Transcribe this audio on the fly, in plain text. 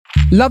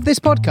Love this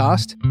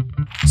podcast?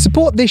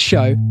 Support this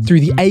show through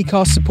the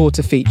Acast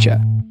supporter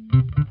feature.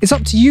 It's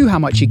up to you how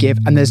much you give,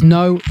 and there's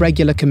no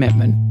regular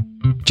commitment.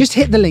 Just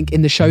hit the link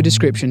in the show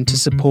description to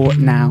support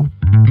now.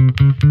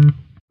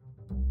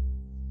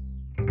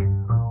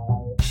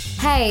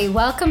 Hey,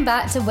 welcome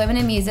back to Women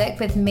in Music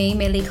with me,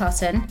 Millie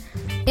Cotton.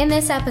 In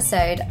this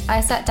episode,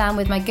 I sat down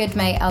with my good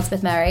mate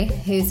Elspeth Merry,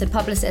 who's a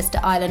publicist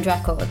at Island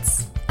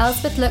Records.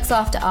 Elspeth looks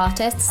after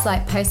artists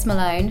like Post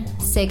Malone,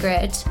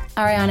 Sigrid,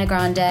 Ariana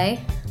Grande,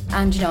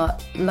 and you know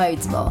what,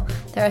 loads more.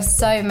 There are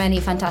so many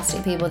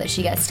fantastic people that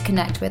she gets to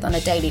connect with on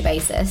a daily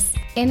basis.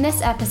 In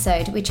this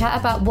episode, we chat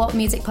about what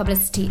music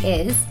publicity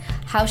is,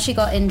 how she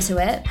got into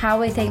it, how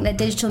we think that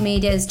digital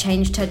media has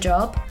changed her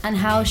job, and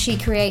how she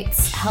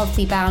creates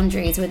healthy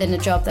boundaries within a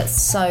job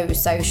that's so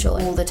social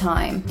all the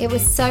time. It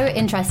was so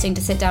interesting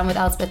to sit down with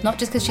Elspeth, not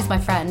just because she's my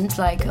friend,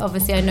 like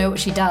obviously I know what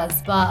she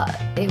does, but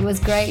it was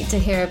great to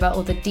hear about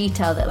all the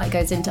detail that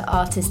goes into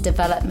artist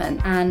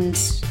development and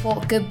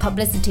what good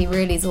publicity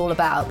really is all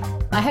about.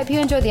 I hope you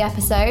enjoyed the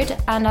episode,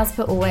 and as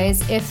per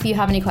always, if you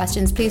have any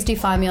questions, please do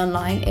find me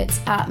online. It's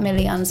at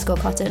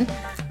Millie_Cotton,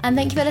 and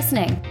thank you for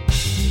listening.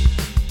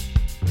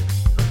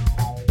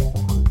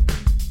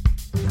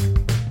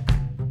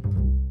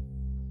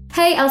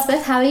 Hey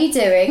Elspeth, how are you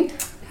doing?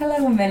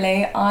 Hello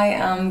Millie, I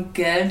am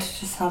good.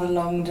 Just had a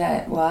long day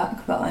at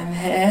work, but I'm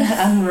here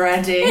and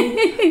ready,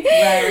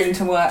 raring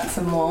to work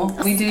some more.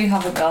 We do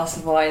have a glass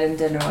of wine and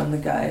dinner on the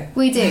go.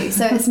 We do,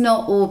 so it's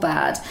not all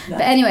bad. No.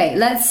 But anyway,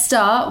 let's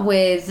start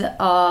with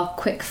our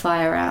quick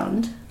fire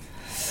round,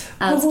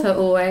 as per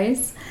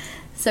always.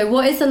 So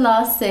what is the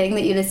last thing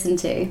that you listened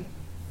to?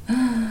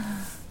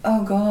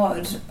 Oh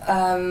God,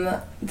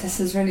 this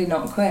is really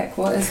not quick.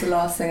 What is the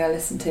last thing I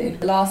listened to?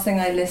 The last thing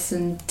I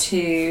listened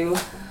to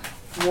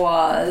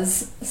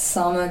was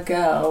Summer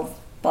Girl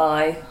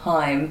by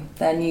Haim,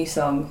 their new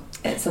song.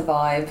 It's a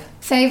vibe.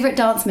 Favourite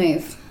dance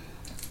move?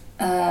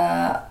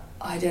 I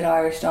did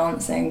Irish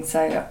dancing,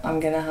 so I'm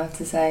going to have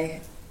to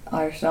say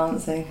Irish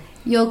dancing.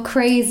 Your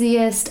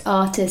craziest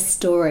artist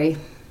story?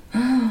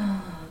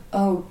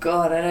 Oh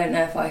God, I don't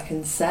know if I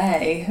can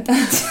say.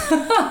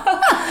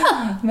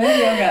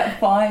 Maybe I'll get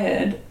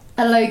fired.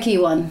 A low-key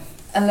one.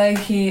 A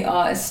low-key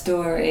artist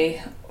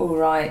story,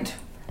 alright.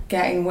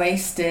 Getting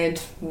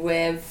wasted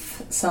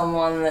with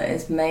someone that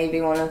is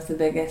maybe one of the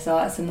biggest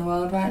artists in the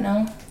world right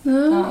now.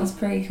 That was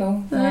pretty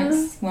cool.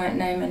 Thanks. Won't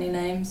name any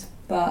names,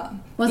 but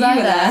was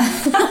I there?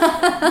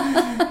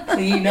 So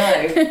you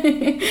know.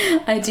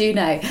 I do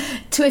know.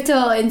 Twitter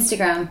or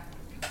Instagram?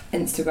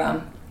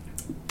 Instagram.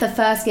 The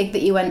first gig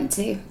that you went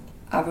to?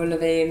 Avril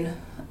Lavigne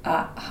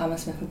at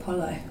Hammersmith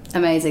Apollo.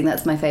 Amazing,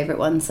 that's my favourite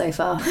one so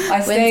far. I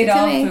stayed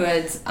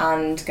afterwards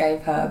and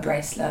gave her a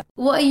bracelet.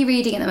 What are you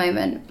reading at the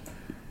moment?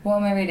 What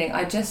am I reading?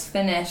 I just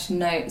finished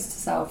Notes to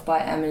Self by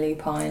Emily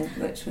Pine,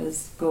 which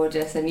was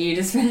gorgeous, and you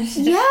just finished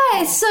it.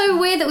 Yeah, it's so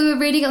weird that we were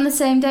reading it on the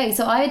same day.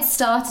 So I had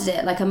started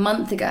it like a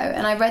month ago,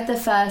 and I read the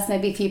first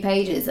maybe a few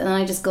pages, and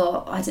I just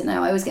got, I don't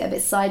know, I always get a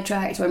bit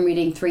sidetracked when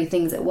reading 3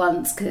 things at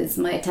once because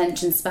my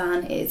attention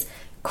span is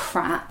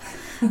crap.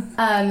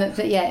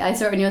 But yeah, I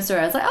saw it in your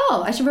story. I was like,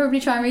 oh, I should probably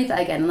try and read that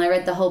again. And I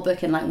read the whole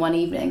book in like one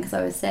evening because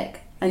I was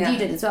sick. And you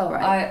did as well,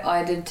 right?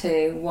 I did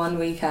too. One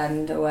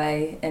weekend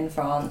away in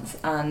France,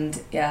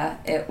 and yeah,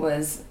 it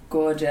was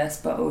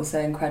gorgeous, but also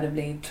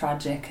incredibly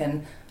tragic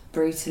and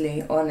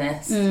brutally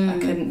honest. I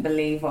couldn't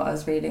believe what I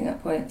was reading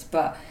at points.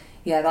 But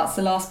yeah, that's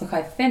the last book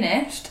I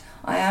finished.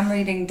 I am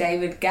reading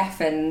David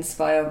Geffen's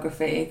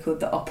biography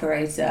called The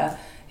Operator,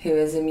 who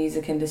is a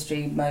music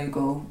industry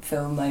mogul,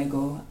 film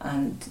mogul,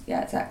 and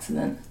yeah, it's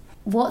excellent.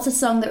 What's a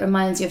song that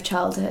reminds you of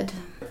childhood?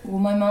 Well,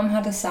 my mum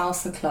had a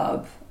salsa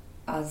club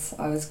as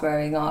I was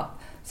growing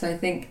up, so I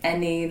think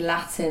any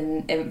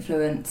Latin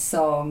influenced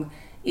song,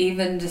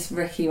 even just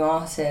Ricky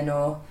Martin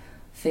or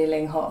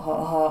Feeling Hot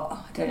Hot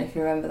Hot, I don't know if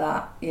you remember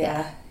that.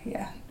 Yeah.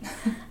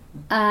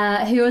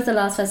 Who was the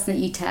last person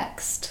that you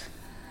text?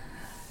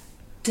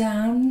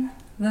 Dan,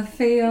 the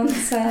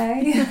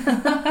fiancé,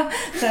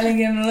 telling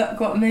him, look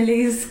what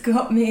Millie's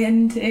got me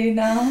into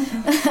now.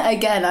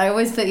 Again, I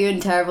always put you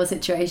in terrible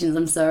situations,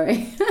 I'm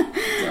sorry.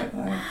 Don't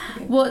worry.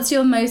 What's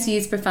your most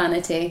used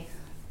profanity?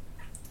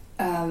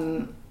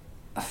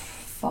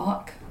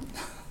 Fuck.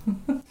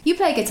 You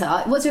play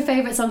guitar. What's your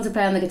favourite song to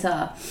play on the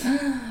guitar?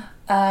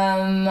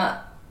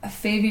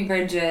 Phoebe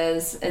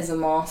Bridgers is a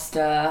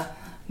master.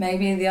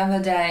 Maybe the other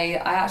day,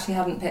 I actually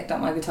hadn't picked up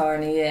my guitar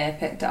in a year,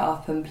 picked it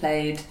up and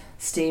played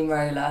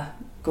Steamroller.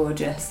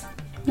 Gorgeous.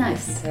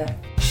 Nice.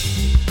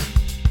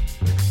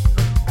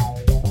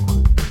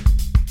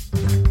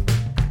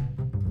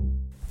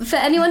 For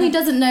anyone who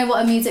doesn't know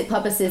what a music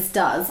publicist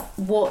does,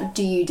 what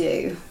do you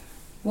do?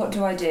 What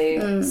do I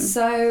do?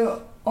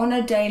 So, on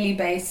a daily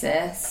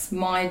basis,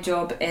 my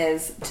job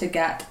is to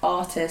get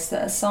artists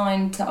that are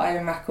signed to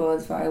Island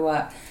Records, where I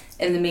work,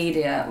 in the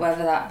media,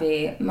 whether that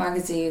be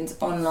magazines,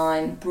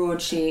 online,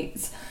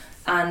 broadsheets,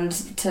 and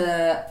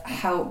to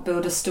help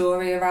build a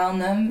story around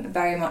them. It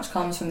very much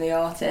comes from the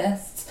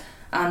artists,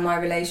 and my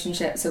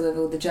relationships are with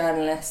all the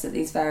journalists at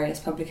these various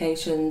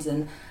publications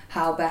and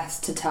how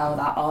best to tell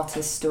that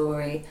artist's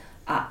story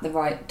at the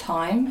right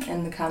time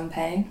in the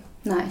campaign.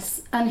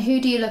 Nice. And who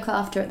do you look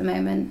after at the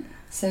moment?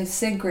 So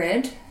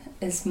Sigrid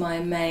is my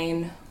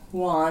main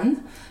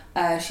one.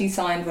 She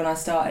signed when I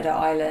started at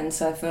Island,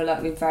 so I feel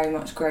like we've very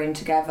much grown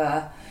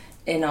together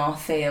in our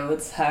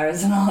fields, her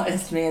as an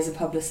artist, me as a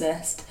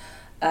publicist.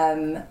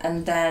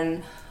 And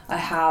then I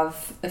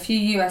have a few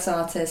US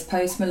artists,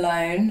 Post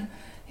Malone,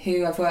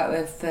 who I've worked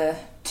with for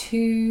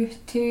two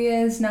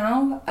years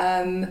now,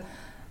 and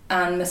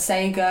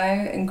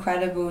Masego,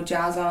 incredible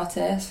jazz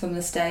artist from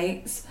the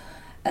States,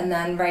 and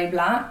then Ray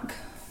Black,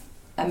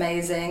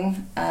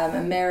 amazing,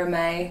 and Mira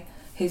May,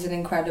 who's an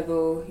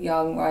incredible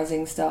young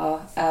rising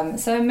star.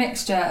 So a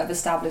mixture of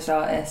established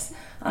artists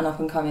and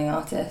up-and-coming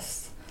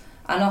artists.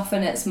 And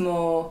often it's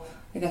more,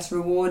 I guess,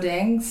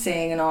 rewarding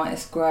seeing an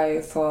artist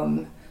grow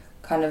from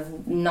kind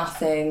of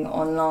nothing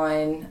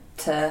online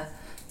to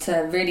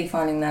really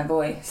finding their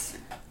voice.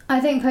 I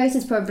think Post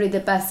is probably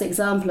the best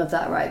example of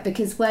that, right?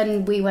 Because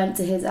when we went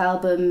to his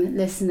album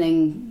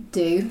listening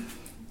do,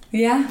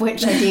 yeah,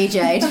 which I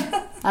DJ'd,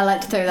 I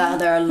like to throw that out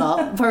there a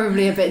lot,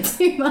 probably a bit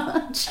too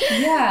much.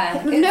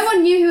 Yeah. No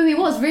one knew who he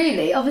was,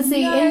 really.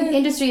 Obviously, No.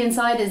 industry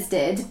insiders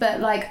did, but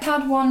like...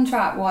 Had one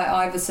track, White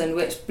Iverson,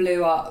 which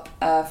blew up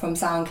from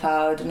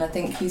SoundCloud, and I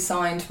think he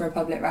signed for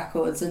Republic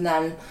Records, and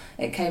then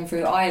it came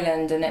through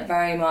Island, and it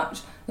very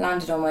much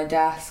landed on my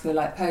desk with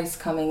like Post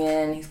coming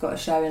in, he's got a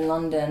show in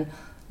London,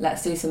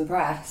 let's do some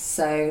press.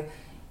 So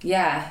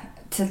yeah,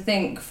 to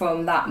think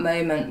from that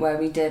moment where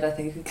we did, I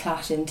think, a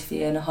Clash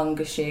interview and a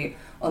hunger shoot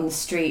on the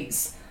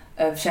streets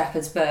of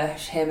Shepherd's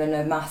Bush, him in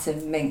a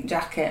massive mink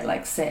jacket,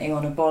 like sitting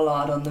on a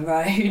bollard on the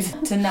road,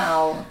 to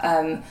now,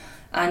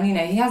 and you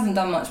know, he hasn't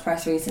done much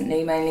press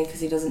recently, mainly because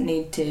he doesn't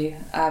need to,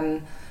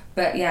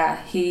 but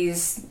yeah,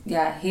 he's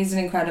an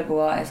incredible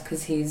artist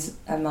because he's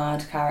a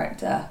mad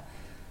character.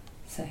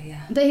 So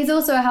yeah. But he's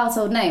also a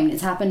household name, and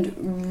it's happened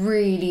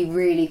really,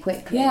 really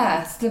quickly.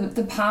 Yeah, it's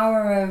the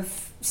power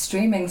of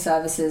streaming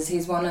services.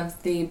 He's one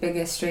of the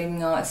biggest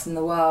streaming artists in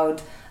the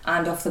world,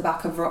 and off the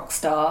back of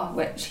Rockstar,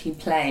 which he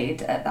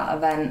played at that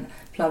event,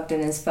 plugged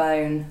in his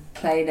phone,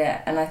 played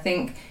it, and I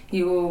think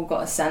you all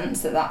got a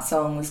sense that that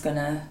song was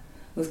gonna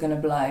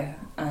blow,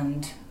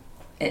 and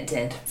it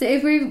did. So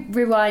if we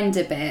rewind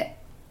a bit,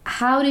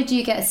 how did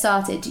you get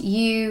started?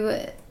 You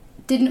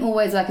didn't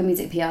always work in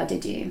music PR,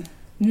 did you?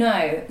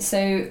 No,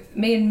 so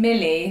me and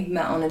Millie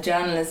met on a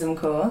journalism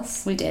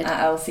course. We did.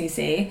 At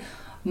LCC.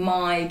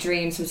 My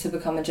dreams were to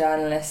become a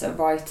journalist, a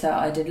writer.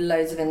 I did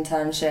loads of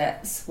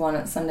internships, one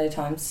at Sunday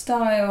Times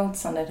Style,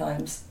 Sunday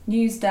Times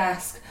News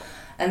Desk,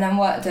 and then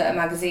worked at a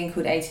magazine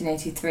called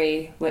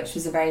 1883, which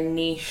was a very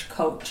niche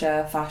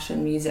culture,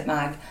 fashion, music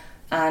mag,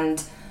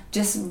 and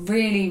just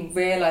really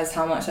realised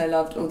how much I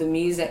loved all the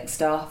music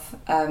stuff.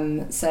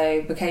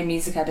 So became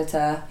music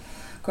editor.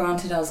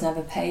 Granted, I was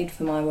never paid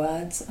for my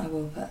words. I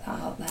will put that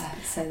out there.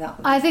 So that.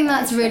 I think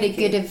that's really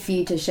good of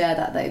you to share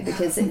that, though,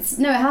 because it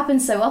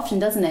happens so often,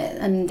 doesn't it?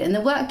 And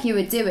the work you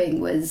were doing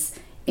was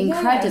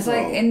incredible. Yeah, it was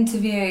like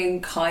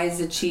interviewing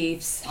Kaiser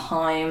Chiefs,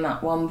 Haim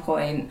at one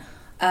point,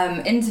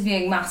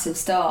 interviewing massive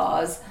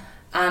stars,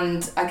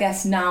 and I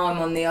guess now I'm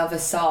on the other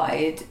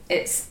side.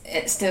 It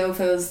still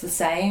feels the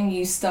same.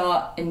 You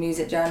start in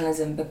music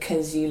journalism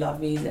because you love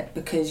music,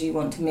 because you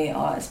want to meet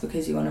artists,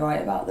 because you want to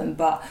write about them,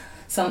 but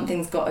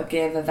something's got to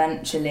give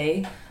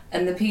eventually,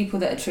 and the people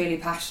that are truly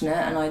passionate,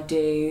 and I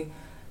do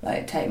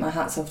like take my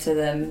hats off to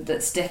them,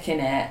 that stick in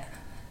it,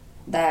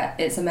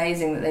 it's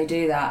amazing that they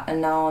do that.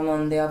 And now I'm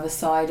on the other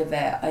side of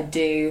it. I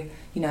do,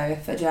 you know,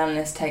 if a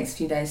journalist takes a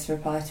few days to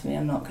reply to me,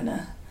 I'm not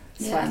gonna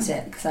sweat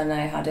it because I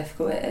know how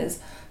difficult it is.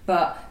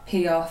 But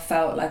PR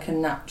felt like a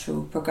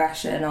natural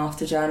progression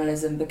after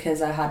journalism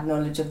because I had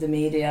knowledge of the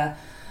media,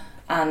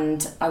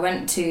 and I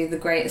went to the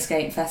Great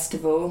Escape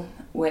Festival,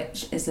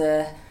 which is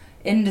a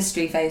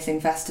industry-facing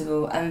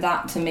festival, and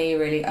that to me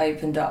really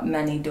opened up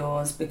many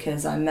doors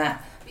because I met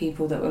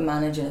people that were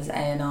managers,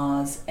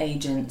 A&Rs,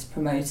 agents,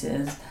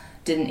 promoters,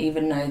 didn't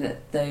even know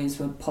that those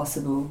were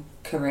possible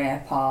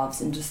career paths,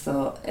 and just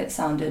thought it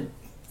sounded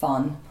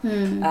fun.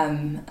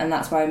 And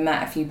that's where I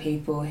met a few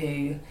people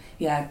who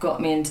got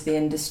me into the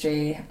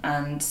industry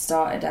and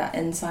started at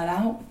Inside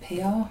Out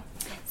PR.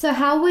 So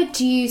how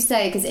would you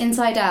say, because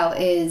Inside Out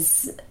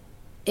is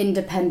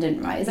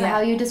independent, right? Is that how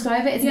you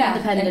describe it? It's an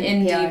independent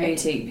an indie PR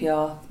boutique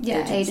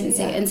PR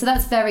agency. And so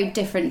that's very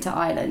different to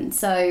Island.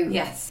 So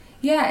yes.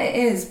 Yeah, it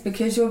is,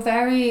 because you're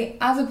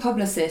as a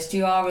publicist,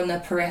 you are on the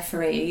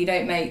periphery. You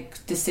don't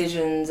make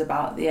decisions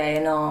about the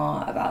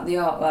A&R, about the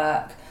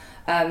artwork.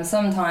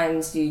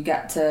 Sometimes you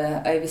get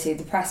to oversee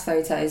the press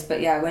photos,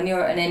 but when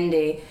you're an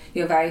indie,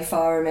 you're very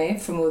far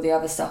removed from all the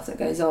other stuff that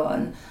goes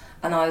on.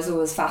 And I was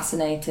always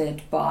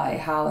fascinated by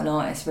how an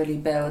artist really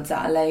builds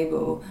at a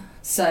label.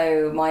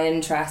 So my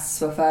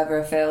interests were further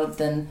afield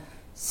than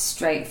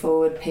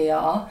straightforward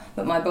PR,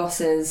 but my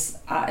bosses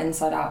at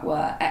Inside Out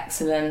were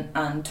excellent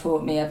and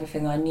taught me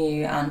everything I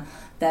knew, and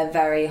they're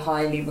very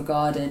highly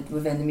regarded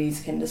within the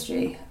music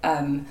industry.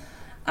 And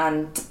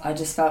I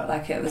just felt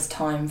like it was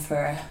time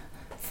for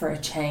a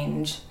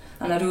change.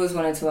 And I'd always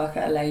wanted to work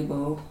at a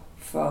label,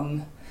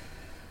 from,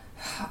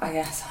 I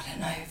guess, I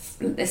don't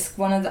know, it's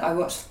I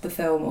watched the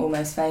film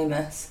Almost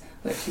Famous,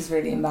 which is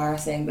really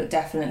embarrassing, but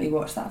definitely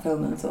watched that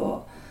film and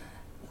thought,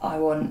 I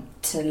want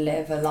to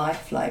live a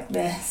life like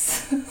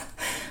this,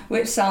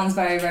 which sounds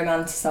very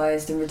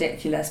romanticised and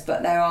ridiculous,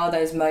 but there are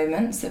those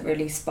moments that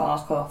really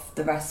spark off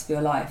the rest of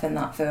your life, and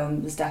that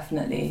film was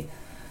definitely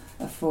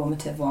a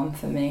formative one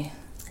for me.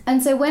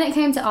 And so when it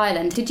came to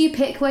Ireland, did you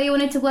pick where you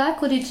wanted to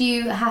work, or did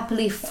you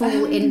happily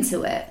fall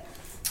into it?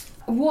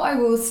 What I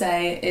will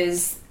say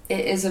is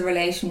it is a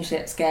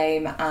relationships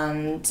game,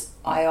 and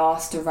I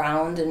asked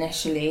around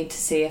initially to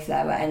see if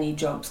there were any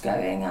jobs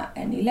going at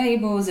any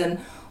labels, and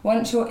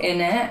once you're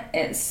in it,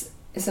 it's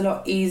a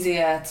lot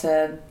easier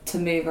to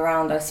move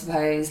around, I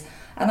suppose.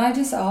 And I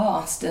just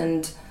asked,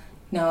 and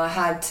I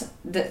had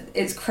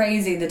it's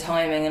crazy, the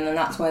timing, and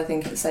that's why I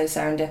think it's so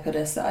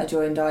serendipitous that I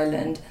joined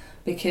Island,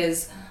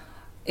 because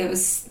it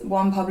was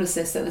one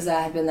publicist that was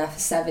there, had been there for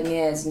 7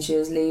 years, and she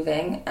was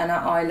leaving, and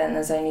at Island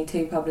there's only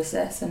 2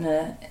 publicists and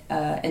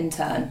an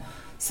intern.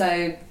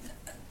 So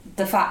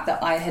the fact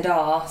that I had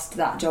asked,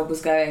 that job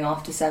was going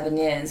after 7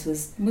 years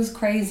was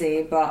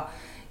crazy. But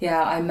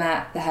yeah, I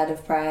met the head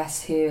of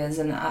press, who is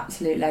an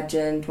absolute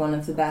legend, one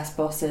of the best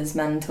bosses,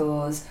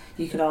 mentors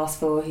you could ask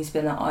for. He's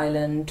been at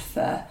Island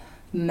for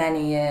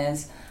many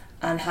years,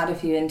 and had a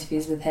few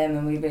interviews with him,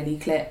 and we really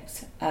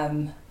clicked.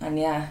 And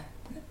yeah,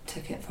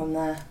 took it from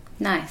there.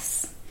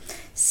 Nice.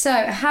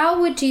 So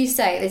how would you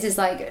say, this is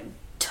like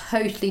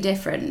totally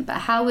different, but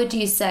how would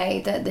you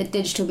say that the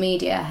digital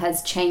media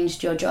has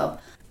changed your job?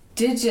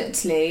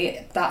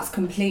 Digitally, that's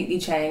completely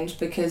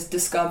changed, because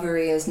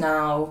Discovery is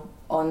now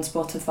on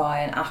Spotify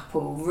and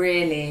Apple,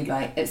 really,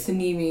 like, it's the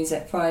new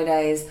Music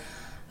Fridays,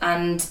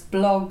 and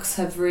blogs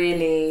have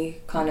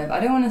really kind of, I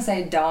don't want to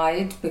say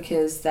died,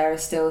 because there are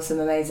still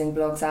some amazing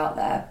blogs out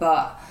there,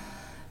 but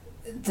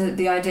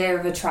the idea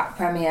of a track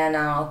premiere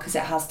now, because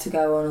it has to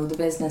go on all the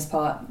business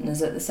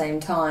partners at the same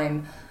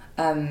time,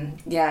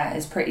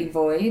 is pretty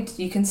void.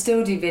 You can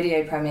still do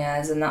video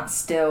premieres, and it's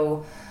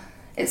still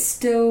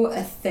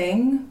a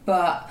thing,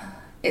 but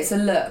it's a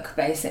look,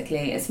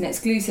 basically. It's an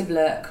exclusive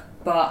look,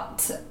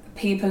 but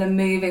people are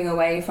moving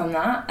away from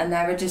that, and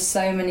there are just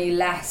so many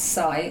less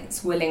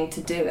sites willing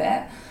to do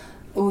it.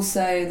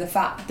 Also, the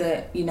fact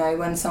that,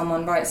 when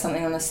someone writes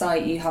something on a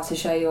site, you have to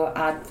show your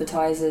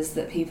advertisers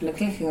that people are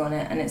clicking on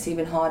it, and it's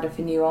even harder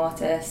for new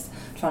artists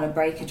trying to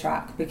break a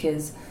track,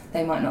 because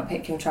they might not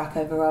pick your track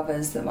over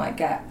others that might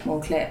get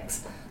more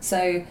clicks.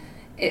 So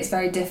it's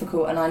very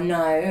difficult, and I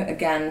know,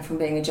 again, from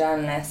being a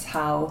journalist,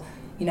 how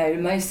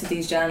most of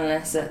these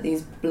journalists at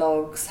these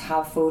blogs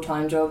have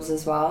full-time jobs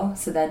as well,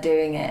 so they're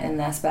doing it in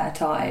their spare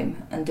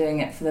time and doing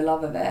it for the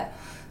love of it.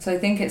 So I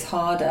think it's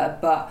harder,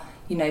 but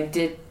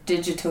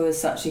digital is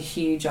such a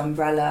huge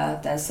umbrella.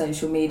 There's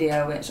social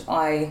media, which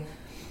I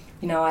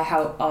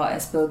help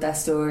artists build their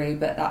story,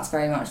 but that's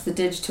very much the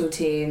digital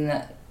team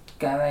that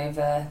go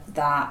over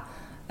that,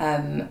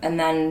 and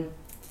then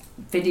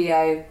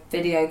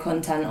video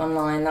content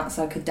online, that's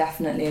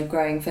definitely a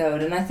growing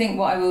field. And I think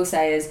what I will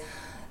say is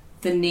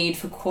the need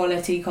for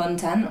quality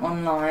content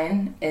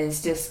online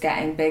is just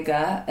getting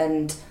bigger,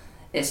 and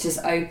it's just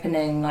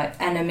opening. Like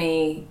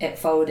Enemy, it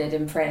folded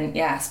in print,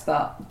 yes,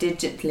 but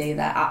digitally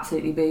they're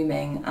absolutely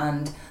booming,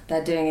 and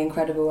they're doing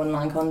incredible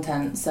online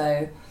content.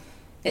 So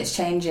it's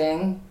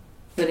changing,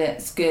 but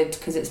it's good,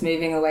 because it's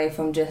moving away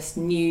from just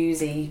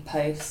newsy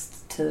posts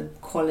to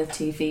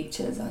quality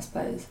features, I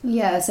suppose.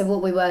 Yeah, so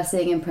what we were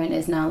seeing in print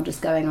is now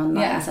just going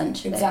online,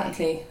 essentially.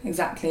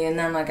 Exactly. And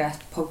then I guess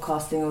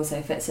podcasting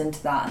also fits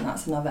into that, and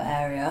that's another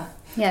area.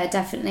 Yeah,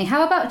 definitely.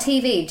 How about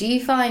TV? Do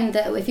you find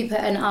that if you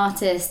put an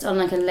artist on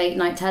like a late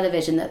night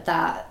television,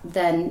 that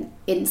then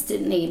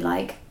instantly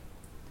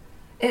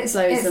it's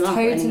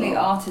totally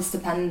artist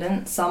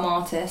dependent. Some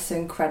artists are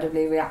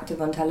incredibly reactive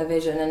on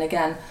television, and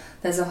again,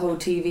 there's a whole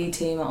TV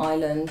team at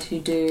Island who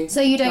do. So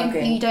you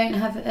don't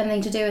have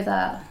anything to do with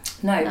that?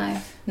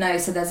 No.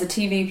 So there's a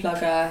TV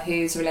plugger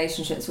whose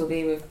relationships will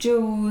be with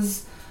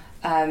Jules,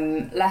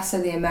 less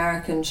so the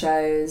American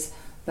shows,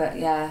 but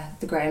yeah,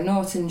 the Graham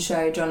Norton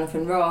show,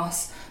 Jonathan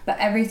Ross. But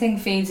everything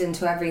feeds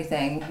into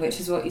everything, which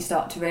is what you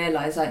start to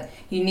realise. Like,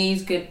 you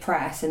need good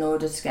press in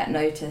order to get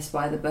noticed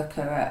by the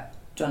booker at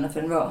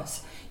Jonathan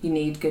Ross. You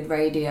need good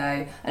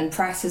radio, and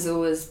press is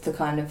always the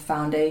kind of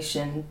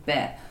foundation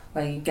bit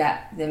where you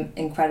get the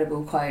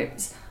incredible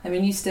quotes. I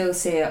mean, you still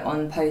see it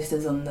on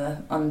posters on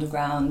the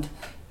underground.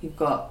 You've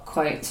got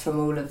quotes from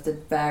all of the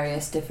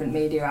various different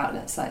media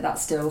outlets, like that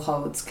still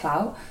holds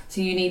clout.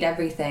 So you need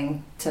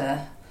everything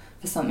for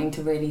something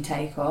to really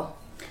take off.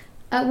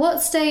 At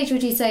what stage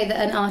would you say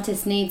that an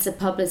artist needs a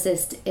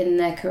publicist in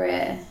their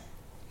career?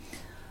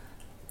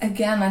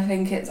 Again, I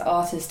think it's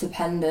artist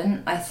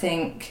dependent. I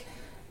think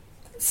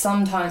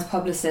sometimes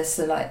publicists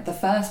are like the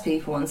first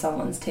people on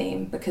someone's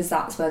team, because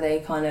that's where they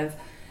kind of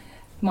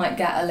might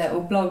get a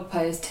little blog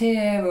post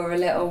here or a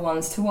little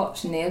ones to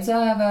watch in the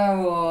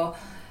Observer,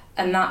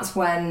 and that's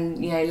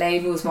when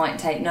labels might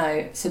take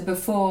note. So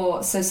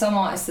some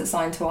artists that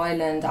sign to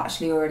Island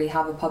actually already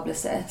have a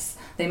publicist.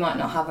 They might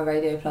not have a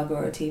radio plugger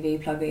or a TV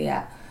plugger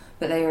yet,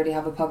 but they already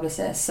have a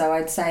publicist. So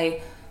I'd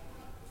say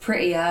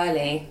pretty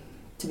early,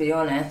 to be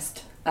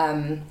honest.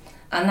 And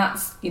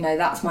that's, you know,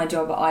 that's my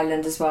job at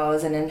Island as well,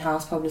 as an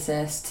in-house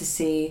publicist, to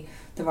see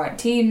the right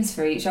teams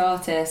for each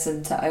artist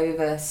and to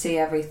oversee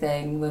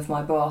everything with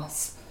my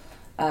boss.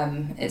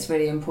 It's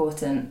really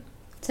important.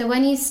 So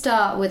when you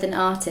start with an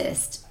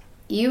artist,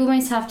 you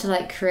almost have to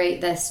like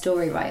create their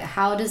story, right?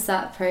 How does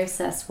that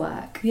process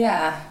work?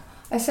 Yeah,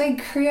 I say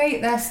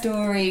create their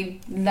story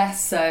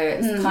less so.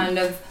 It's kind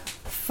of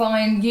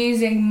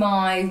using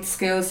my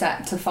skill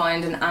set to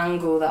find an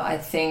angle that I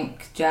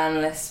think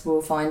journalists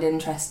will find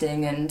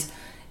interesting, and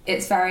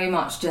it's very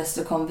much just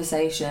a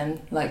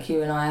conversation like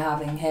you and I are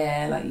having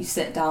here. Like, you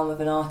sit down with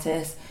an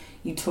artist,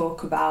 you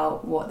talk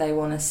about what they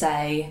want to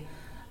say,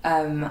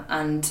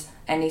 and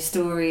any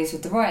stories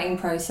with the writing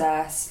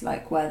process,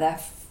 like where they're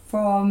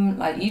from,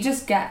 like you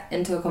just get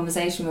into a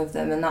conversation with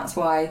them. And that's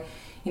why,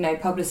 you know,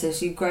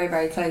 publicists, you grow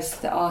very close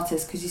to the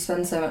artists because you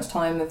spend so much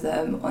time with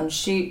them on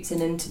shoots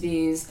and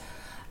interviews.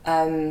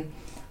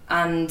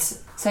 And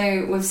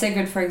so with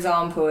Sigrid, for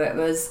example, it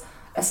was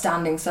a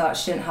standing start.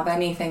 She didn't have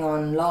anything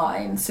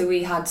online, so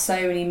we had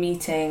so many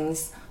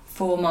meetings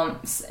 4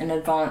 months in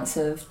advance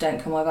of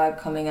Don't Kill My Vibe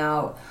coming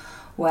out,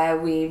 where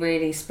we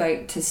really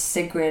spoke to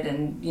Sigrid.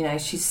 And, you know,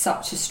 she's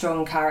such a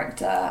strong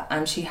character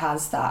and she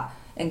has that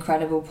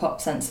incredible pop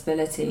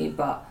sensibility,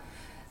 but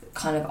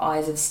kind of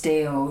eyes of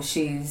steel.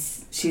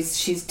 She's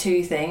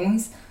two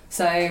things.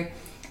 So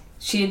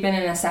she had been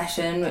in a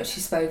session which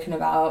she's spoken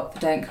about for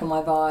Don't Kill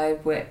My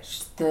Vibe,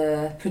 which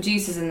the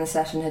producers in the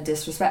session had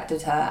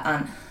disrespected her,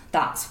 and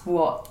that's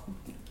what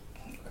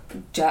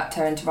jerked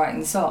her into writing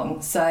the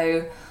song.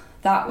 So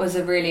that was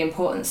a really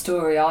important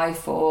story, I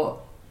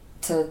thought,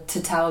 to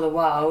tell the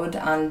world,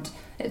 and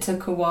it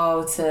took a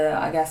while to,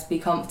 I guess, be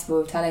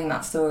comfortable with telling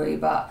that story.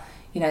 But,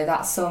 you know,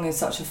 that song is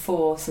such a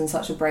force and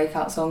such a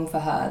breakout song for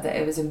her that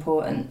it was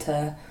important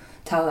to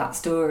tell that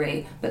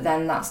story, but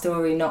then that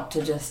story not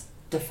to just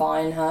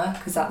define her,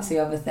 because that's the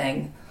other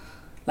thing,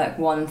 like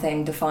one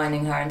thing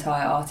defining her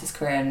entire artist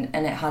career,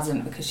 and it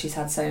hasn't, because she's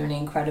had so many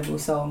incredible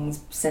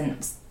songs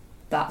since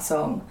that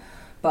song.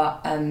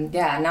 But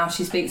yeah, now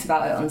she speaks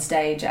about it on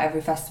stage at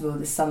every festival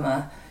this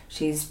summer.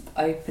 She's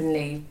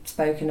openly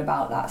spoken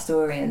about that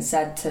story and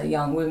said to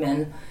young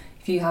women,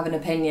 if you have an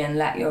opinion,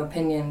 let your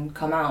opinion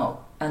come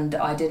out. And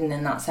I didn't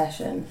in that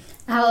session.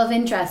 Out of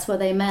interest, were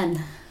they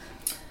men?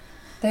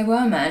 They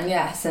were men,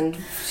 yes, and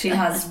she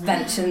has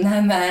mentioned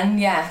they're men,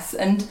 yes.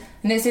 And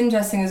it's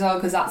interesting as well,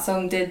 because that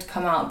song did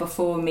come out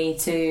before Me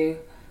Too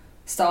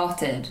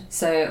started.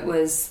 So it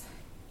was,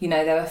 you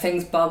know, there were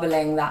things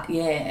bubbling that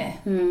year.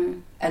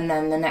 And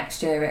then the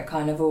next year it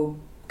kind of all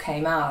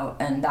came out.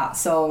 And that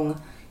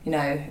song, you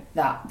know,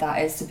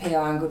 that is the PR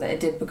angle, that it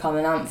did become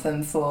an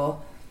anthem for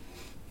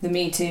the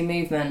Me Too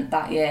movement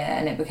that year,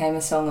 and it became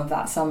a song of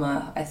that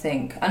summer, I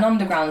think. An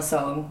underground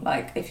song,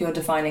 like if you're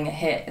defining a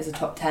hit as a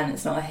top 10,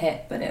 it's not a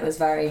hit, but it was a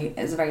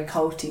very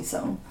culty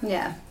song.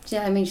 Yeah,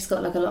 I mean, she's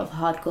got like a lot of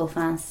hardcore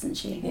fans, hasn't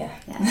she? Yeah,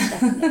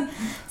 definitely.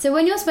 So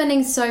when you're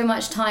spending so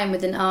much time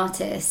with an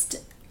artist,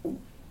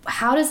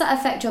 how does that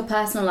affect your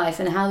personal life,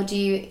 and how do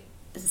you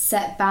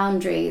set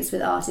boundaries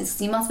with artists?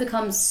 'Cause you must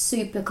become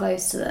super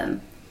close to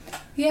them.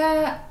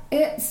 Yeah,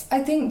 it's,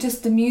 I think,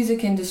 just the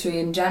music industry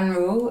in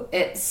general,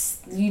 it's,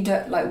 you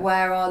don't, like,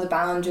 where are the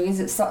boundaries?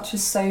 It's such a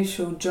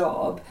social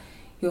job.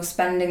 You're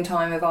spending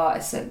time with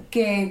artists at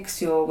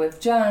gigs, you're with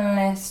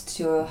journalists,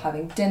 you're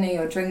having dinner,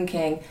 you're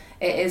drinking.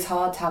 It is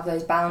hard to have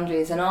those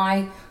boundaries, and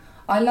I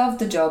love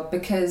the job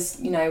because,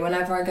 you know,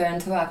 whenever I go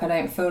into work, I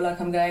don't feel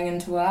like I'm going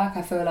into work.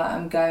 I feel like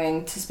I'm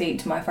going to speak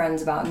to my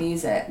friends about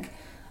music,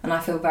 and I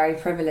feel very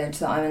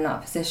privileged that I'm in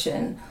that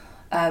position.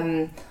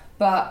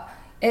 But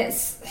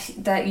it's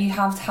that you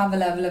have to have a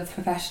level of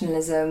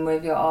professionalism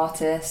with your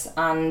artists,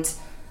 and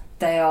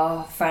they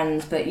are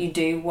friends, but you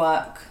do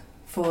work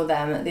for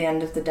them at the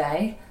end of the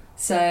day.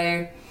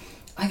 So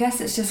I guess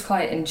it's just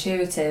quite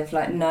intuitive,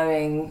 like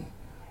knowing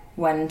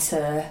when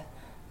to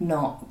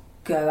not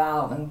go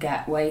out and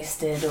get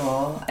wasted,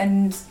 or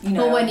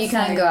when you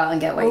can go out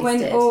and get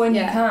wasted, or when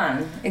you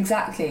can,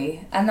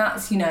 exactly. And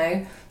that's, you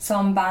know,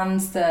 some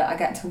bands that I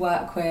get to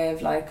work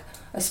with, like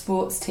a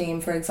sports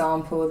team, for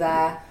example,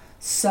 they're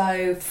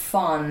so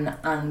fun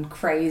and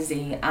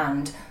crazy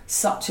and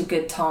such a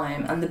good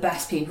time, and the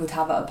best people to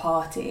have at a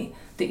party,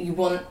 that you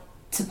want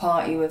to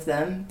party with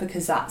them,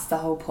 because that's the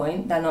whole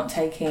point. They're not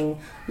taking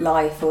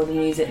life or the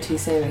music too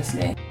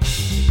seriously.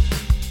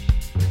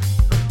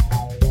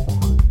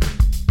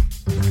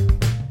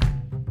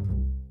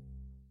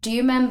 Do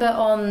you remember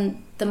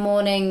on the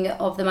morning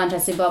of the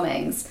Manchester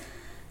bombings,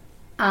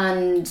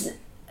 and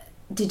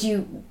did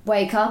you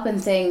wake up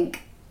and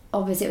think,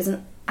 obviously it was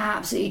an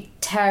absolutely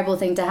terrible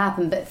thing to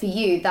happen, but for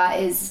you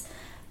that's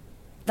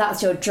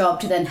your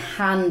job to then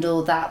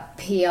handle that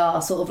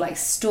PR sort of like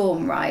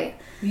storm, right?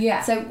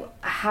 Yeah. So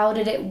how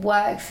did it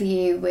work for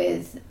you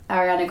with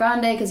Ariana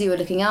Grande, because you were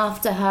looking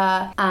after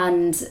her,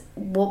 and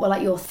what were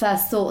like your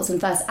first thoughts and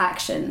first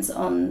actions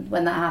on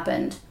when that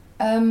happened?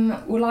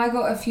 Well, I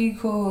got a few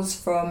calls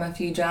from a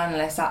few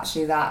journalists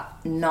actually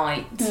that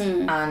night,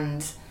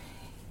 and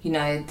you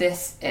know,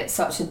 it's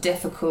such a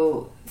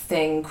difficult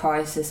thing,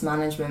 crisis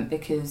management,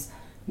 because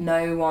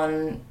no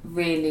one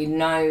really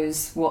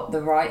knows what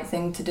the right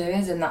thing to do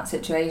is in that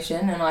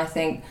situation. And I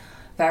think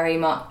very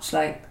much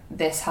like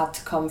this had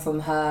to come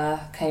from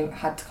her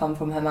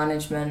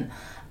management,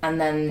 and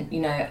then,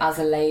 you know, as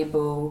a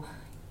label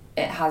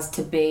it has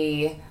to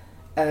be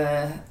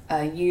a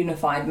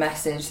unified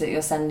message that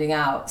you're sending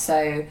out.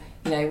 So,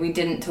 you know, we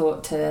didn't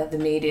talk to the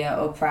media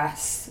or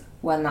press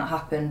when that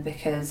happened,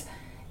 because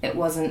it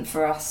wasn't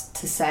for us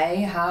to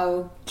say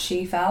how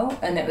she felt,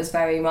 and it was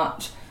very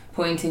much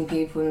pointing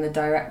people in the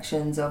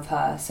directions of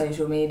her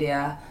social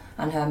media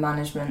and her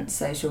management's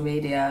social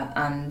media,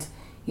 and,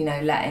 you know,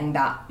 letting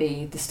that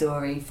be the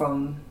story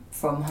from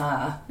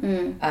her.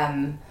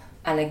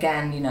 And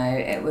again, you know,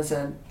 it was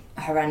a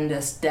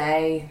horrendous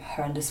day,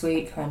 horrendous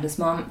week, horrendous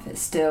month.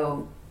 It's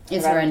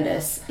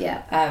horrendous.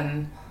 Yeah.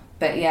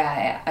 But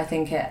yeah, I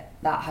think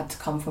that had to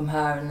come from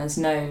her, and there's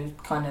no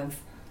kind of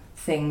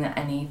thing that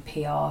any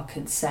PR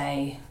could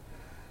say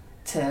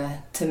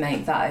to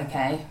make that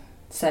okay.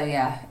 So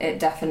yeah, it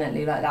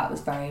definitely, like, that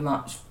was very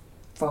much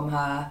from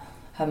her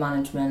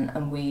management,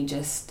 and we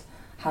just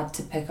had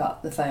to pick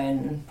up the phone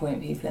and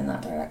point people in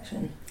that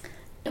direction.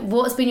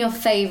 What's been your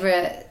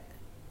favourite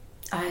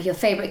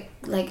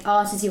like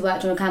artist you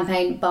worked on a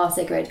campaign, bar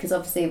Sigrid? Because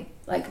obviously,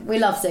 like, we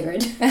love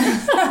Sigrid.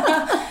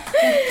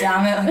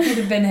 Damn it, I could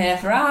have been here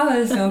for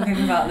hours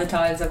talking about the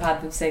times I've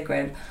had with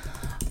Sigrid.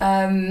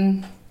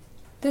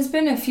 There's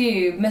been a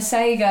few.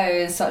 Masego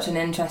is such an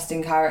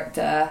interesting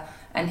character,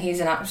 and he's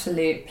an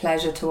absolute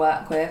pleasure to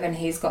work with, and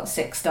he's got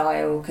sick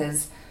style,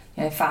 because,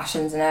 you know,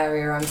 fashion's an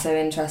area I'm so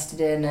interested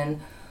in. And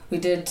we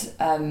did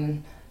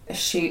a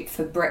shoot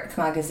for Brick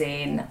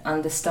magazine,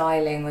 and the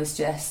styling was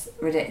just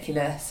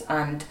ridiculous,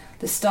 and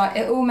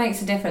it all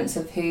makes a difference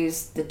of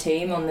who's the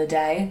team on the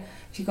day.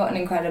 If you've got an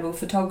incredible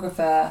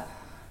photographer,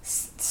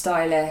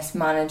 stylist,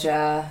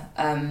 manager,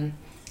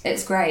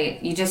 it's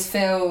great. You just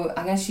feel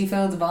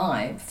the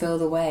vibe, feel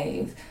the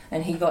wave.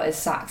 And he got his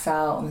sax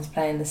out and was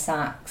playing the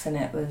sax, and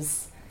it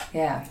was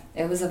a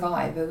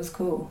vibe. It was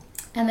cool.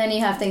 And then you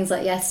have things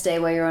like yesterday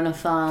where you're on a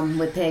farm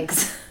with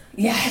pigs.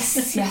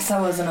 Yes,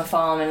 I was on a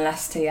farm in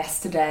Leicester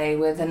yesterday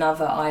with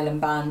another island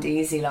band,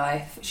 Easy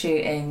Life,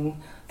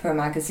 shooting for a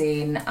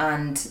magazine,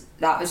 and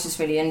that was just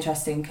really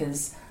interesting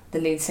because the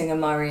lead singer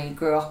Murray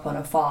grew up on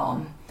a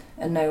farm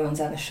and no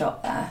one's ever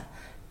shot there,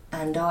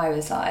 and I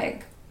was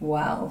like,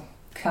 well,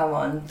 come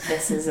on,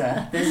 this is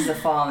a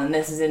farm and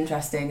this is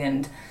interesting.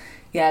 And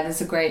yeah,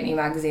 there's a great new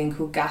magazine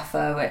called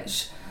Gaffer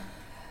which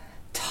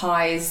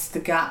ties the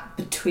gap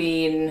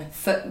between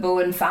football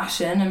and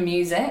fashion and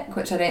music,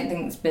 which I don't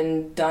think's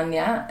been done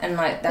yet. And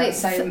like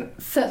there's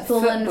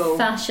football and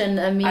fashion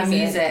and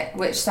music,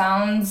 which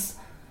sounds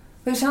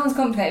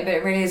complicated, but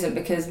it really isn't,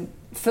 because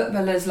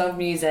footballers love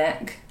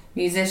music,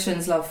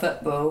 musicians love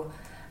football,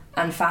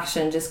 and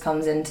fashion just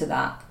comes into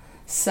that.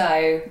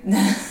 So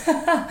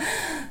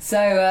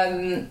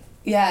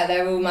yeah,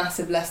 they're all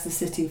massive Leicester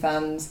City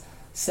fans,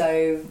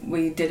 so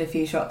we did a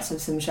few shots of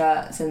some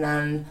shirts, and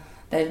then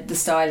the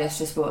stylist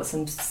just bought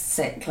some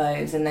sick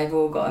clothes, and they've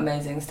all got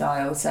amazing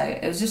style. So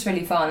it was just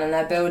really fun, and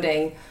they're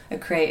building a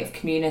creative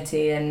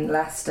community in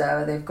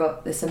Leicester. They've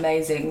got this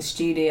amazing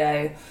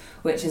studio,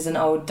 which is an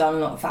old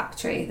Dunlop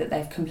factory that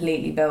they've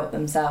completely built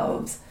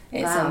themselves.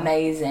 It's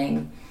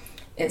amazing.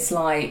 It's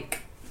like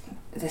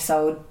this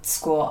old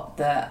squat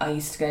that I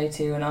used to go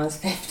to when I was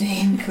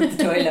 15 called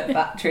the Toilet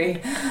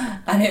Factory,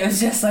 and it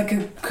was just like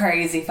a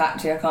crazy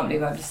factory. I can't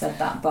believe I've just said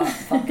that, but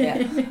fuck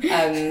it.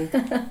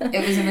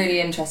 It was a really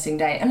interesting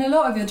day, and a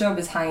lot of your job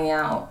is hanging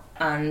out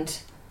and,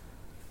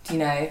 you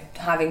know,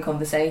 having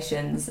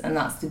conversations, and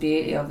that's the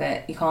beauty of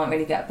it. You can't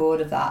really get bored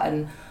of that.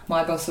 And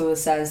my boss always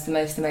says the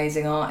most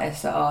amazing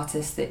artists are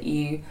artists that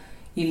you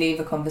leave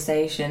a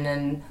conversation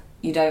and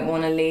you don't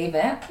want to leave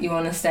it. You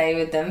want to stay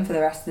with them for the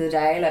rest of the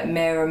day. Like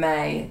Mira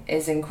May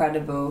is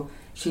incredible.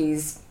 She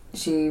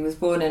was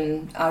born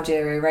in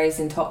Algeria, raised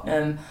in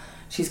Tottenham.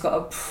 She's got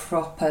a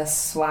proper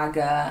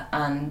swagger,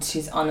 and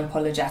she's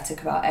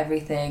unapologetic about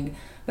everything,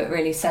 but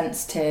really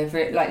sensitive.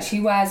 Like, she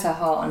wears her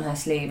heart on her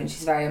sleeve, and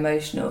she's very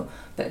emotional,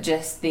 but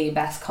just the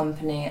best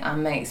company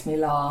and makes me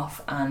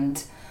laugh.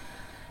 And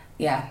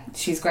yeah,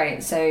 she's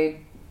great. So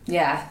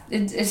yeah,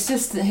 it's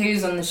just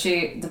who's on the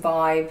shoot, the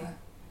vibe.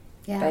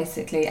 Yeah.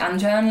 Basically, and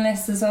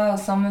journalists as well.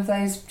 Some of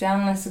those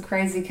journalists are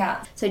crazy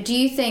cats. So do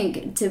you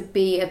think to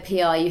be a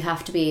PR you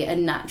have to be a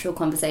natural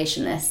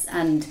conversationalist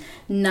and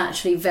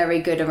naturally very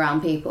good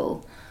around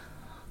people?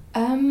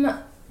 Do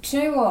you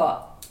know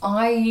what?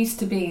 I used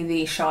to be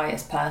the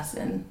shyest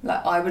person.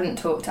 Like, I wouldn't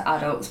talk to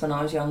adults when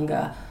I was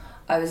younger.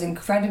 I was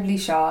incredibly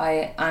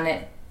shy, and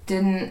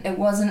it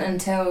wasn't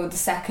until the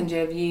second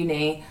year of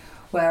uni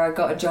where I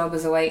got a job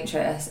as a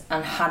waitress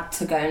and had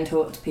to go and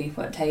talk to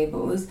people at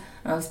tables,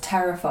 and I was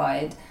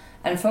terrified.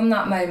 And from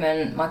that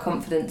moment, my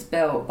confidence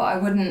built. But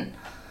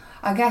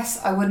I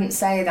guess I wouldn't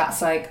say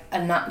that's like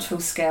a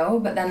natural skill,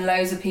 but then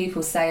loads of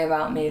people say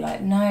about me,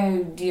 like,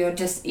 no, you're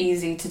just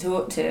easy to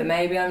talk to.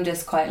 Maybe I'm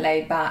just quite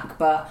laid back,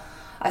 but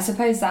I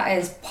suppose that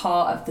is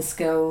part of the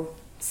skill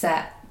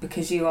set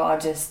because you are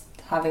just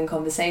having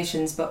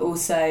conversations, but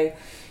also,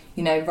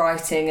 you know,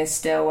 writing is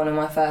still one of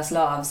my first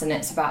loves, and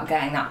it's about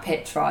getting that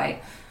pitch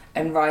right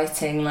and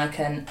writing like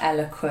an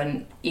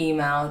eloquent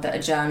email that a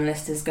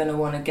journalist is going to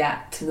want to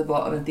get to the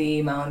bottom of the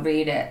email and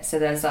read it. So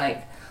there's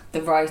like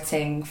the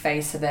writing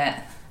face of it,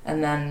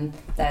 and then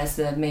there's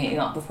the meeting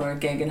up before a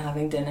gig and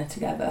having dinner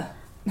together.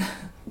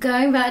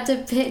 Going back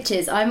to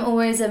pitches, I'm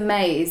always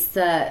amazed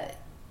that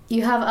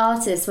you have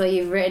artists where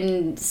you've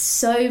written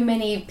so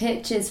many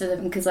pitches for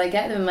them, because I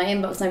get them in my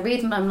inbox and I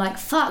read them and I'm like,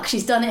 fuck,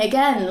 she's done it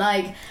again.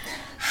 Like,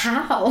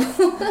 how?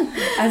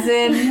 As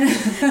in?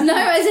 No,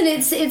 as in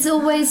it's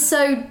always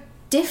so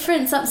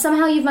different.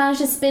 Somehow you've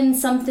managed to spin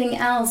something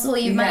else, or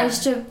you've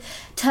managed to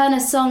turn a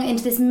song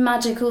into this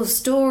magical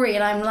story,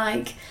 and I'm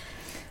like,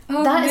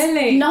 oh,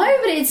 really? No,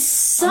 but it's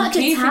such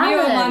a talent. I'm keeping you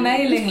on my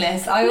mailing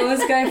list. I always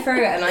go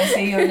through it and I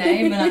see your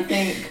name and I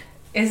think,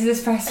 is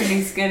this press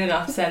release good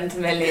enough to send to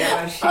Millie?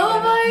 Oh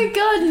my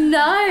god, no.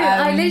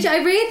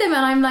 I read them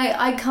and I'm like,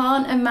 I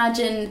can't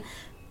imagine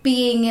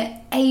being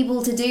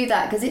able to do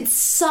that, because it's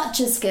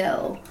such a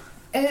skill.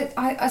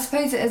 I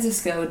suppose it is a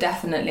skill,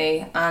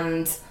 definitely,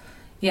 and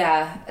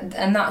yeah,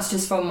 and that's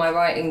just from my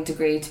writing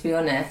degree, to be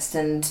honest,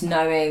 and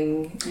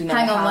knowing, you know.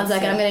 Hang on one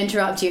second, I'm going to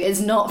interrupt you. It's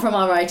not from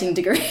our writing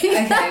degree.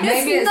 Okay,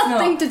 maybe it's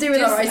nothing not. to do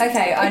with our writing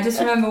degree. Okay, I just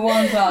remember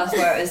one class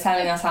where it was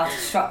telling us how to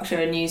structure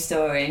a news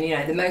story, and you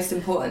know, the most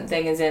important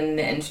thing is in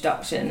the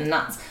introduction, and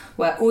that's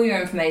where all your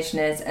information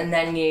is, and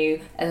then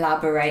you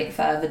elaborate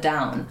further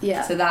down.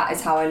 Yeah. So that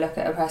is how I look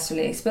at a press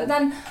release. But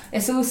then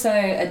it's also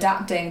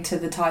adapting to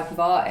the type of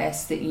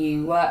artist that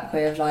you work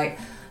with. Like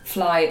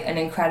Flight, an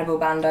incredible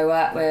band I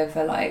work with,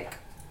 are like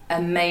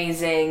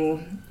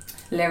amazing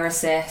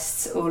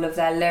lyricists. All of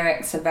their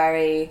lyrics are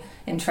very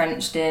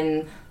entrenched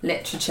in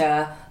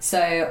literature,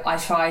 so I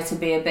try to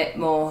be a bit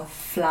more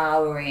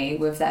flowery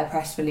with their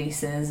press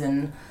releases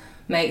and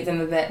make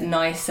them a bit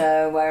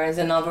nicer, whereas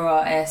another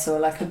artist, or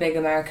like a big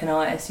American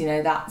artist, you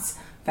know, that's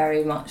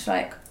very much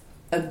like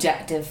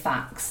objective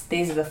facts.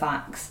 These are the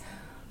facts,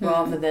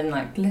 rather than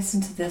like,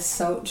 listen to this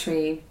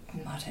sultry,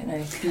 I don't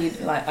know,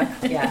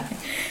 yeah.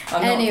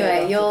 I'm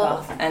anyway,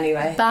 your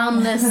anyway,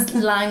 boundless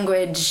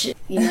language,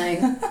 you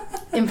know,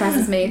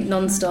 impresses me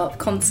non-stop,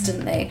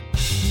 constantly.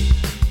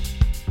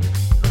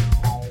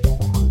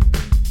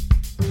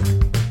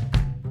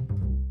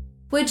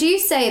 Would you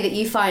say that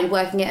you find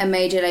working at a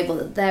major label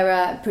that there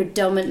are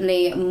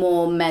predominantly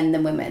more men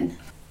than women?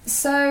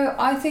 So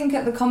I think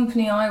at the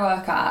company I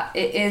work at,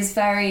 I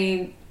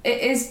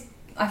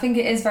think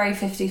it is very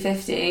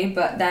 50-50,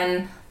 but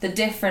then the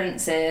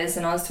difference is,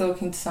 and I was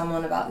talking to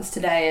someone about this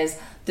today, is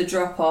the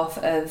drop-off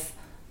of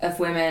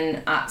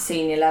women at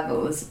senior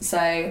levels.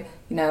 So,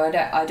 you know,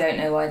 I don't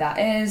know why that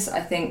is. I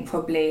think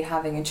probably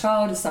having a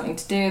child has something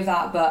to do with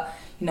that, but,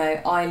 you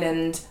know,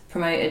 Island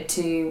promoted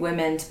 2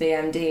 women to be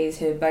MDs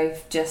who had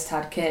both just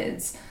had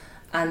kids,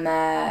 and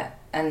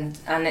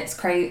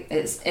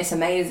it's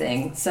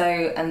amazing. So,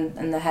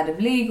 and the head of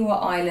legal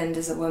at Island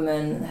is a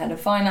woman, the head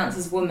of finance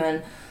is a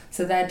woman,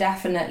 so they're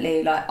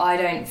definitely, like, I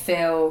don't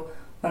feel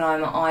when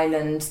I'm at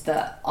Island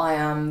that I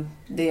am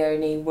the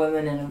only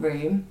woman in a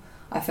room.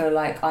 I feel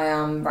like I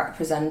am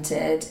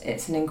represented.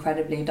 It's an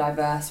incredibly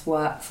diverse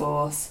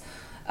workforce,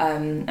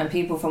 and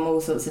people from all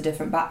sorts of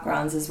different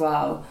backgrounds as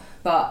well.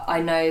 But I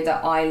know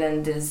that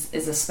Island is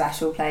a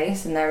special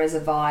place, and there is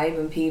a vibe,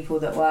 and people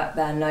that work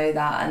there know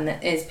that, and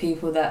it is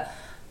people that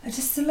are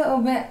just a little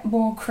bit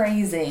more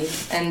crazy,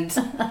 and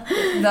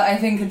that I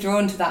think are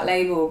drawn to that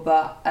label.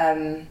 But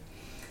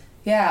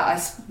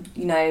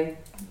you know,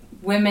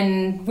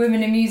 women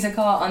in music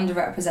are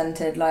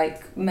underrepresented,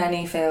 like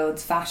many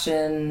fields,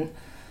 fashion,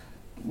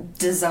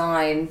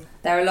 design.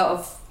 There are a lot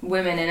of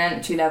women in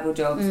entry-level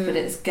jobs, but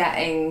it's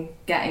getting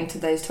to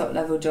those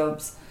top-level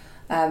jobs.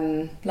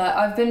 Like,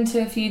 I've been to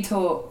a few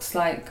talks,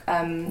 like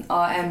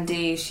our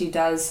MD, she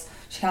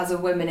has a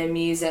women in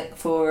music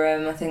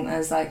forum. I think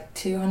there's like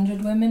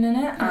 200 women in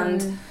it,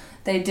 and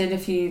they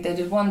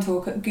did one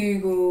talk at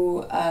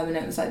Google, and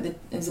it was like it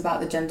was about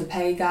the gender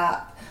pay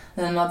gap,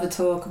 and another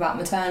talk about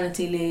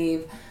maternity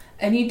leave.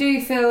 And you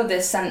do feel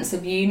this sense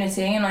of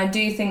unity, and I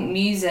do think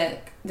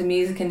the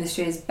music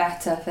industry is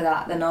better for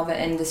that than other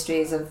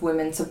industries of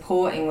women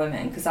supporting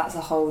women, because that's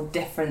a whole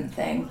different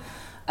thing.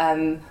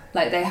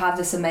 Like, they have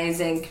this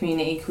amazing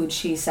community called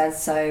She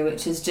Says So,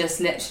 which is just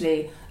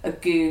literally a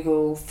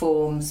Google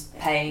Forms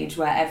page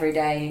where every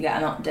day you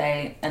get an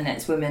update, and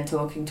it's women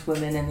talking to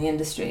women in the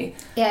industry.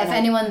 Yeah, if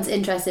anyone's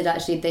interested,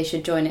 actually, they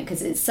should join it,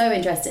 because it's so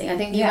interesting. I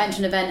think you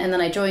mentioned an event, and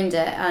then I joined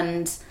it,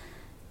 and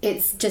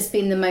it's just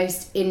been the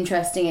most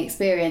interesting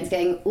experience,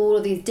 getting all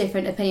of these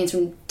different opinions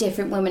from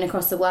different women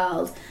across the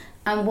world,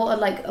 and what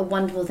a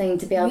wonderful thing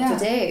to be able to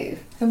do.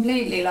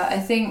 Completely. Like, I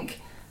think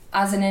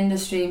as an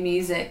industry,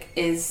 music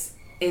is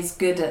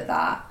good at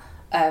that,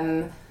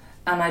 and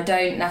I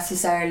don't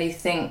necessarily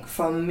think,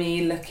 from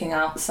me looking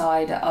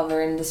outside at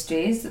other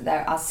industries, that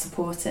they're as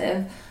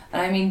supportive.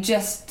 And I mean,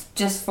 just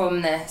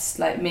from this,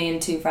 like, me and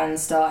 2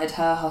 friends started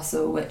Her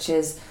Hustle, which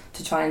is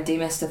to try and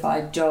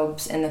demystify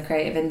jobs in the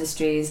creative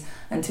industries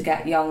and to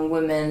get young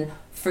women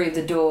through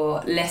the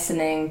door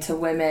listening to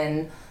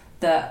women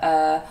that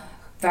are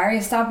very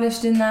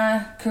established in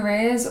their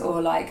careers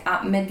or like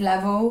at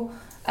mid-level,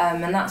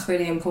 and that's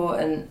really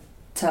important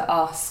to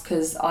us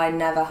because I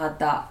never had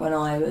that when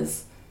I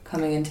was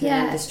coming into the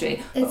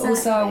industry. But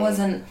also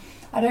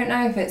I don't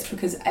know if it's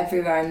because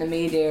everywhere in the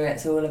media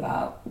it's all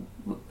about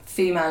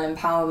female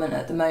empowerment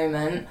at the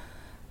moment,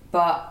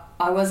 but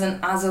I wasn't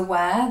as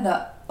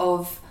aware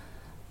of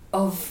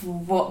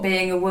what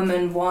being a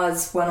woman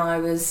was when I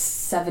was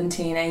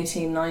 17,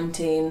 18,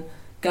 19,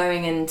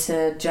 going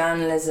into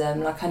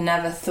journalism. Like, I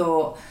never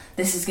thought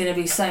this is going to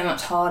be so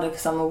much harder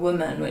because I'm a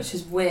woman, which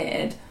is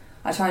weird.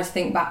 I try to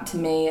think back to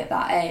me at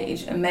that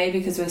age, and maybe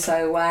because we're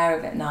so aware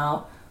of it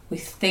now, we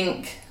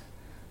think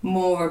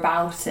more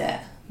about it,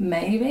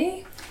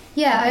 maybe.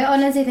 Yeah, I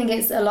honestly think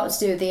it's a lot to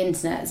do with the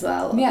internet as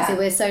well. Yeah. So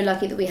we're so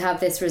lucky that we have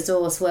this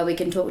resource where we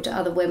can talk to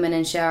other women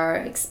and share our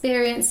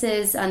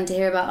experiences and to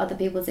hear about other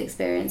people's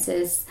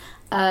experiences.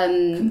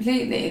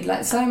 Completely.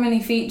 Like, so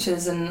many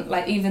features, and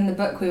like even the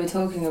book we were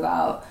talking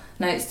about,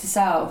 Notes to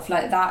Self,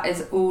 like that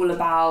is all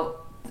about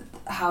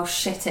how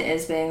shit it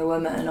is being a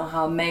woman or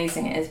how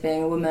amazing it is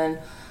being a woman.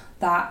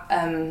 That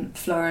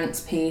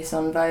Florence piece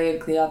on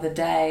Vogue the other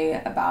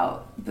day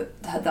about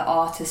the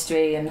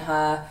artistry and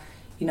her,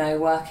 you know,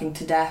 working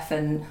to death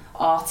and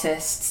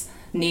artists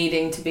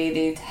needing to be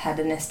these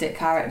hedonistic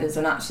characters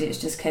when actually it's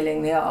just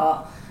killing the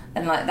art.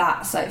 And like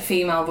that's like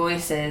female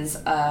voices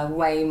are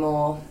way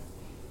more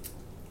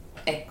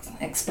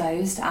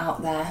exposed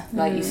out there,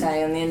 like you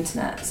say, on the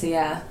internet. So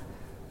yeah,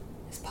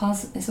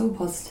 it's all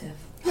positive.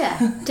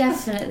 Yeah,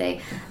 definitely.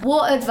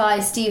 What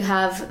advice do you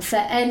have for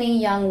any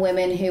young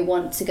women who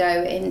want to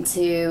go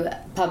into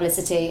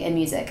publicity and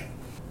music?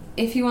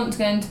 If you want to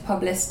go into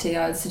publicity,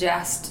 I would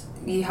suggest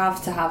you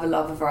have to have a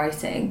love of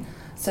writing.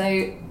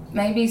 So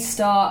maybe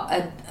start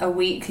a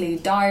weekly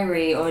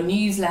diary or a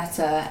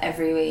newsletter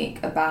every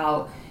week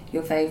about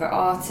your favourite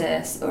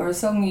artist or a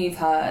song you've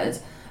heard.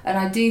 And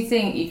I do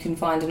think you can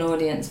find an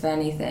audience for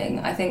anything.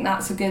 I think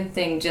that's a good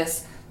thing,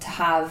 just to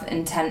have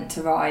intent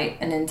to write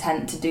and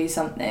intent to do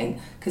something,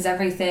 because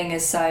everything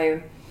is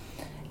so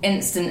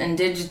instant and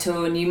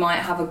digital, and you might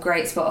have a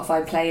great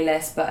Spotify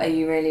playlist, but are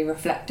you really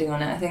reflecting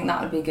on it? I think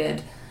that would be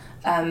good.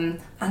 And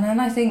then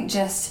I think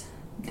just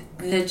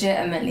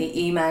legitimately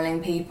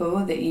emailing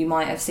people that you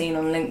might have seen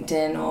on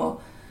LinkedIn,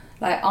 or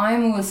like,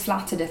 I'm always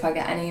flattered if I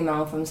get an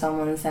email from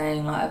someone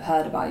saying like, I've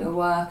heard about your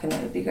work and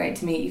it would be great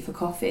to meet you for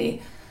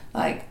coffee.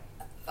 Like,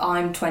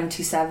 I'm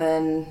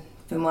 27,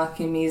 been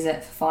working in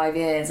music for 5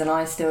 years, and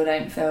I still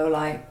don't feel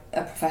like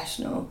a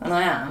professional, and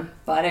I am,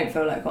 but I don't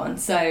feel like one.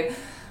 So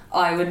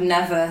I would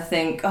never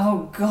think,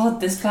 oh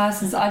God, this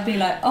person's... I'd be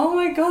like, oh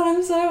my God,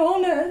 I'm so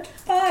honoured,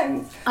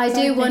 thanks. I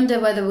do wonder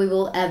whether we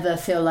will ever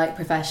feel like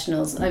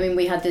professionals. I mean,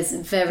 we had this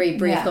very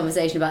brief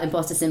conversation about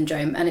imposter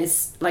syndrome, and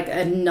it's like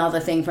another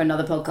thing for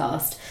another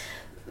podcast.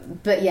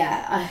 But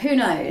yeah, who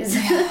knows?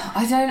 Yeah,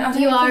 I don't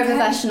You are a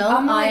professional.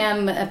 I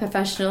am a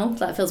professional.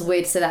 That feels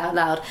weird to say that out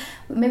loud.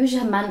 Maybe we should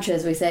have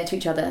mantras we say it to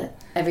each other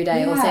every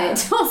day, or say it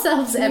to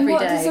ourselves every day.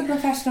 What does a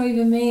professional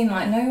even mean?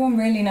 Like, no one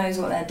really knows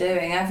what they're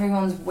doing.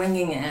 Everyone's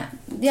winging it.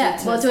 Yeah,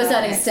 to a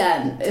certain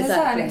extent. To a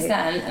certain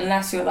extent,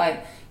 unless you're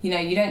like, you know,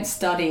 you don't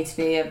study to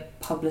be a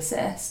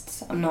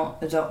publicist. I'm not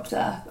a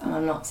doctor, and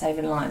I'm not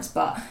saving lives,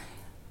 but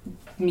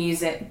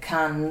music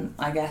can,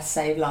 I guess,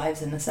 save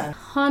lives in a sense.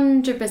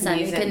 100%.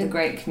 Music is a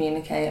great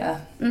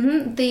communicator.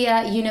 Mm-hmm.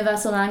 The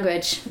universal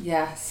language.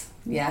 Yes.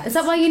 Is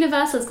that why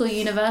Universal is called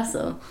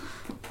Universal?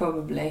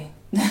 Probably.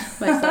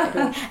 Most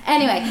likely.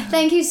 Anyway,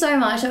 thank you so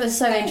much. That was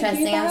so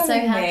interesting. I'm so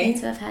happy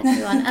to have had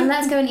you on. And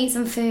let's go and eat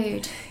some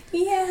food.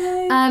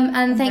 Yay!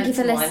 And thank you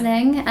for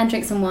listening. And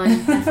drink some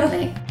wine,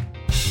 definitely.